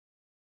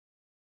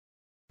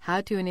How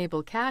to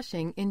enable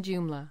caching in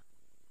Joomla.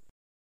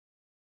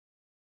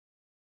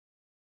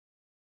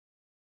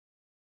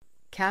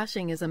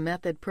 Caching is a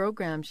method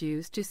programs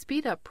use to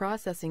speed up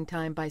processing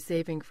time by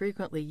saving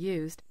frequently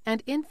used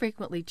and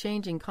infrequently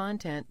changing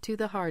content to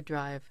the hard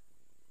drive.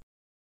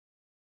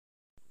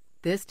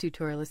 This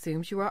tutorial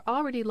assumes you are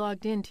already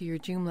logged into your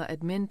Joomla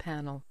admin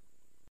panel.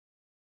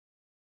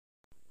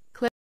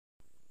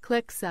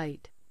 Click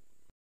Site.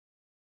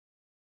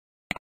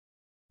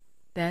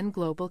 Then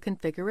Global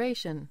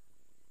Configuration.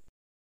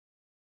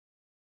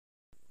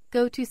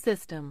 Go to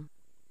System.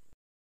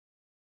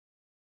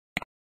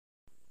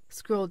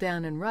 Scroll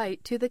down and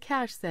right to the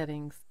Cache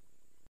settings.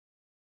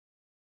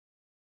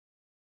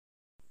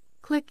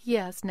 Click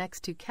Yes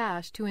next to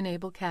Cache to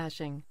enable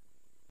caching.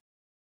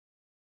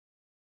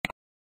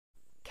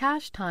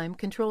 Cache time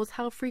controls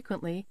how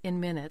frequently, in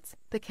minutes,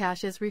 the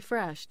cache is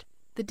refreshed.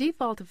 The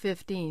default of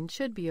 15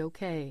 should be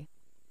okay.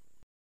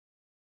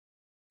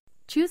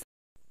 Choose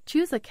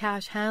a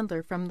cache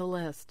handler from the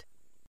list.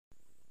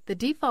 The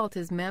default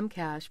is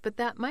Memcache, but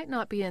that might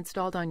not be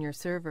installed on your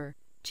server.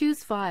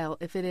 Choose File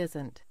if it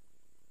isn't.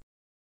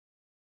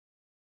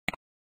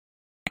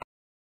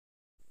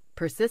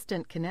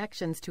 Persistent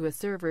connections to a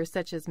server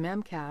such as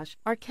Memcache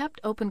are kept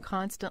open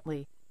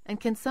constantly and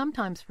can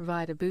sometimes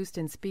provide a boost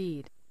in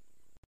speed.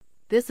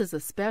 This is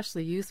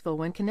especially useful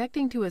when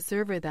connecting to a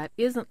server that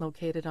isn't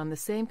located on the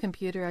same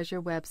computer as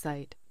your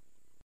website.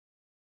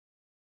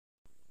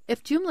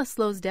 If Joomla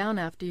slows down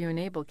after you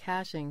enable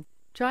caching,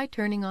 try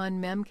turning on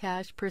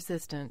Memcache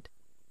Persistent.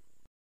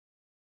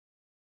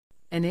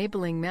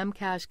 Enabling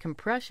Memcache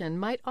compression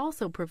might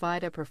also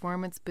provide a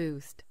performance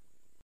boost.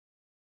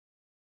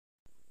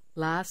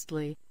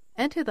 Lastly,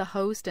 enter the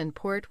host and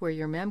port where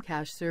your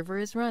Memcache server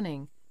is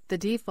running. The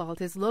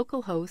default is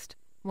localhost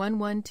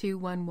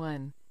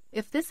 11211.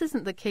 If this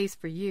isn't the case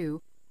for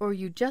you, or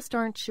you just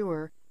aren't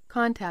sure,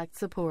 contact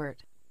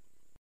support.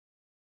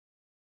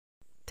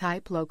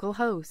 Type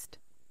localhost.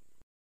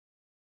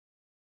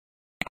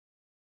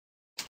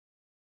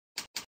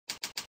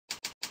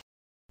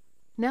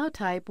 Now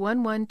type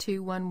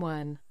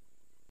 11211.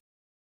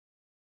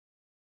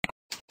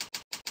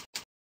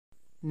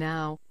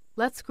 Now,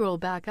 let's scroll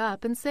back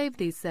up and save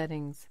these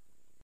settings.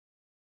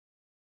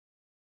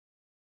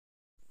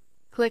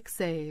 Click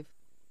Save.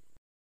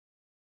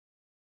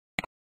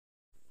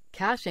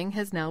 Caching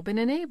has now been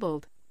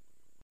enabled.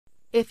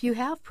 If you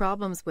have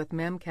problems with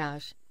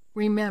Memcache,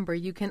 remember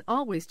you can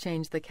always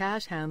change the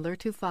cache handler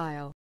to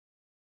File.